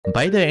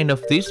By the end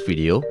of this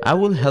video, I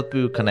will help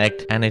you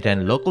connect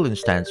n8n local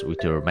instance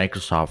with your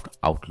Microsoft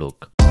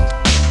Outlook.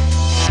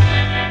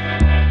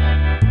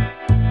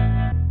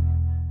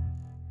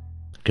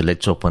 Okay,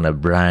 let's open a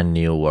brand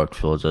new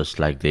workflow just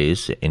like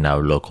this in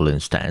our local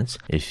instance.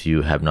 If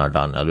you have not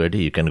done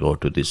already, you can go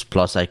to this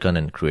plus icon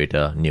and create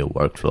a new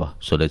workflow.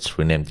 So let's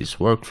rename this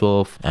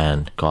workflow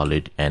and call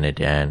it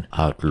n8n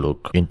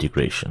Outlook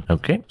integration.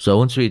 Okay, so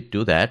once we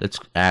do that, let's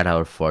add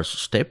our first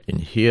step. In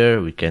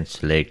here, we can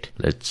select,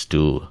 let's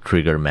do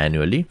trigger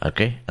manually.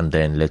 Okay, and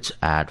then let's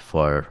add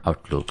for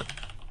Outlook.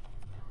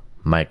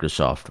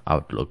 Microsoft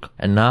Outlook.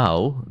 And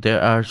now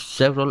there are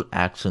several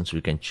actions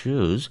we can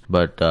choose,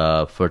 but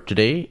for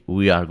today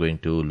we are going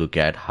to look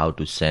at how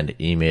to send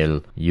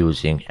email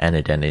using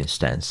n8n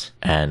instance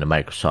and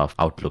Microsoft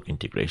Outlook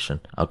integration.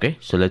 Okay,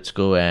 so let's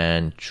go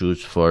and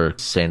choose for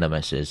send a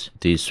message.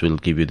 This will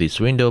give you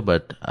this window,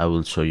 but I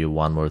will show you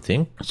one more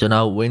thing. So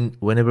now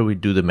whenever we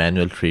do the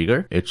manual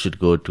trigger, it should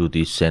go to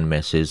the send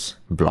message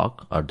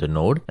block or the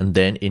node, and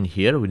then in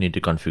here we need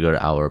to configure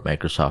our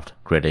Microsoft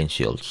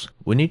credentials.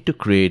 We need to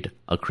create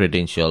a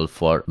credential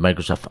for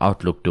Microsoft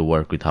Outlook to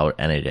work with our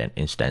n8n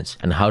instance.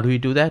 And how do we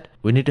do that?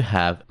 We need to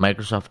have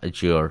Microsoft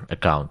Azure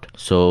account.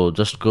 So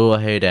just go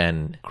ahead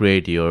and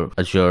create your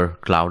Azure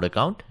cloud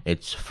account.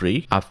 It's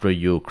free. After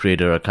you create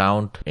your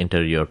account,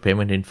 enter your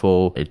payment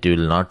info. It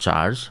will not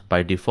charge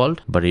by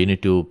default, but you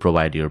need to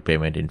provide your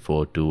payment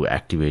info to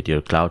activate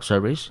your cloud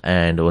service.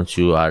 And once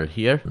you are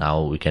here,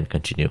 now we can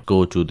continue.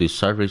 Go to the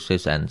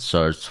services and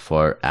search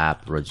for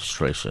app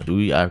registration.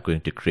 We are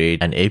going to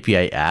create an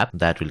API app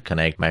that will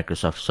connect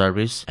Microsoft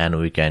service, and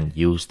we can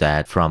use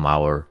that from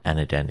our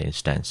n8n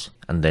instance.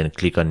 And then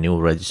click on new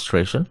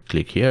registration,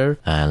 click here,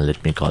 and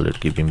let me call it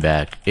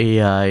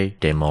GivingbackAI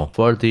demo.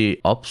 For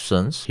the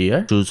options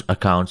here, choose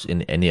accounts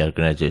in any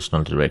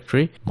organizational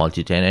directory,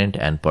 multi-tenant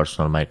and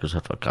personal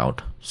Microsoft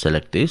account.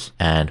 Select this,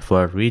 and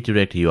for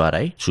redirect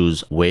URI,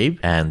 choose wave,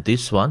 and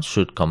this one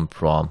should come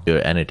from your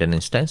n8n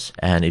instance.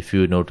 And if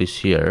you notice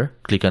here,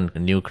 click on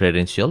new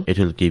credential, it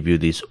will give you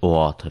this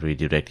OAuth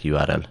redirect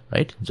URL,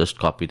 right? Just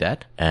copy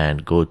that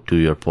and go to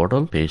your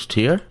portal, paste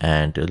here,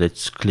 and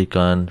let's click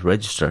on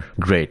register.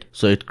 Great.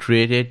 So it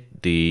created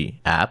the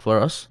app for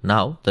us.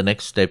 Now the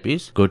next step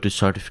is go to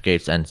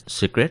certificates and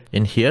secret.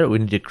 In here we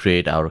need to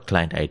create our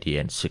client ID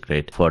and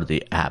secret for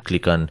the app.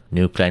 Click on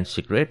new client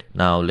secret.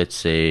 Now let's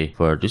say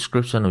for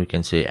description we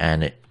can say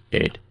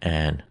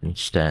n8n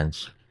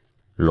instance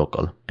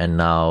local, and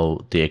now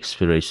the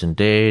expiration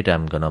date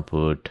I'm gonna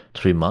put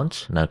 3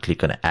 months. Now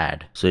click on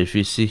add. So if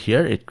you see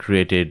here, it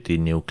created the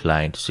new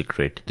client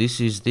secret. This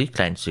is the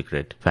client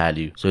secret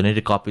value. So you need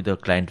to copy the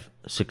client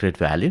secret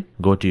value,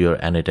 go to your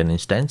n8n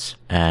instance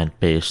and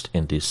paste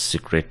in this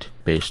secret,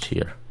 paste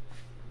here.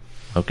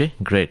 Okay,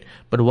 great.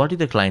 But what is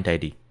the client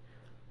ID?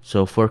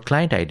 So for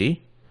client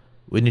ID,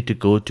 we need to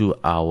go to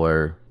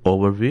our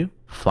overview,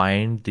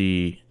 find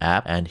the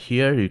app, and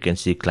here you can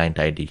see client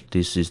ID.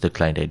 This is the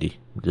client ID.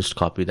 Just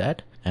copy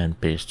that and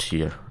paste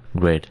here.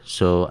 Great.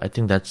 So I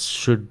think that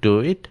should do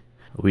it.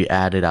 We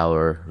added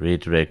our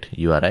redirect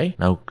URI.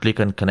 Now click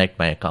on connect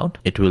my account.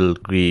 It will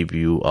give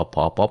you a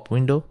pop-up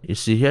window. You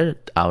see here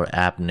our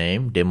app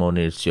name, demo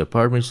needs your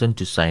permission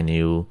to sign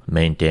you,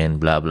 maintain,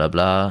 blah blah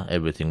blah.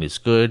 Everything is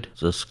good.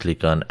 Just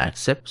click on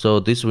accept. So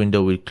this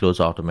window will close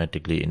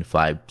automatically in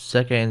 5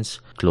 seconds.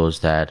 Close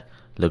that.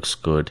 Looks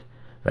good,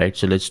 right?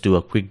 So let's do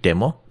a quick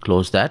demo.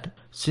 Close that.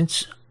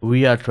 Since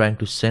we are trying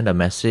to send a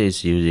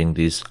message using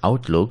this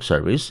Outlook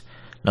service,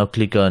 now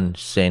click on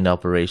send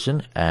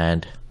operation,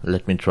 and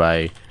let me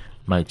try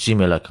my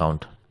Gmail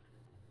account.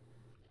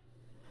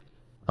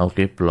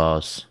 Okay,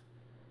 plus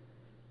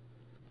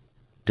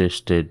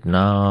tested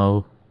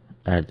now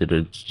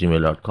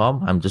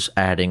 @gmail.com. I'm just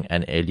adding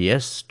an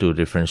alias to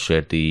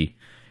differentiate the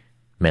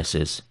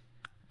message.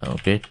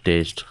 Okay,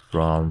 test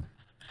from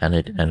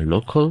n8n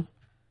local.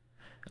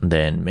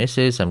 Then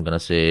message, I'm gonna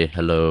say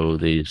hello,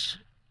 this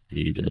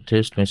is the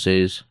test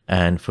message.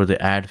 And for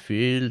the add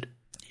field,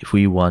 if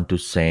we want to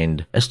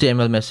send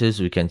HTML message,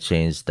 we can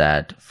change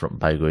that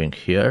by going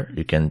here.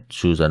 You can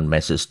choose a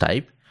message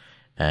type,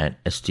 and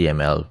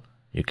HTML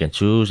you can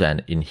choose,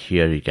 and in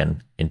here you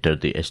can enter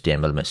the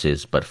HTML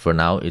message. But for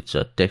now it's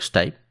a text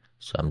type,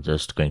 so I'm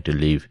just going to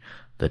leave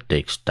the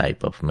text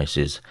type of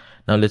message.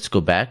 Now let's go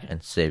back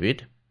and save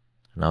it.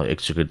 Now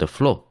execute the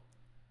flow.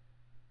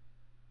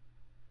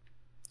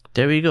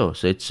 There we go.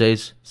 So it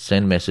says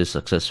send message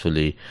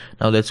successfully.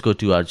 Now let's go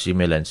to our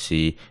Gmail and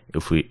see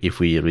if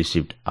we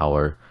received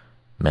our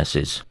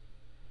message.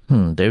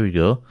 There we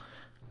go.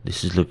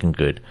 This is looking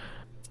good,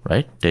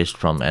 right? Test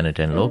from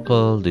n8n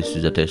local. This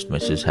is a test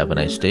message. Have a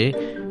nice day.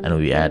 And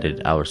we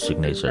added our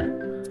signature.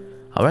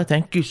 Alright,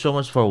 thank you so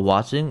much for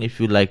watching. If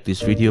you like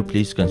this video,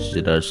 please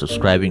consider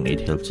subscribing.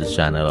 It helps the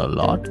channel a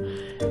lot.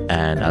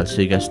 And I'll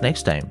see you guys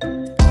next time.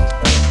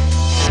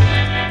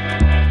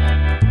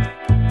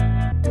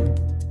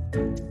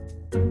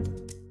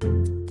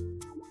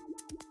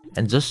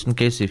 And just in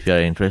case if you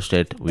are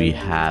interested, we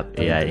have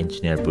AI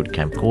Engineer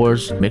Bootcamp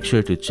course. Make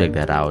sure to check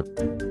that out.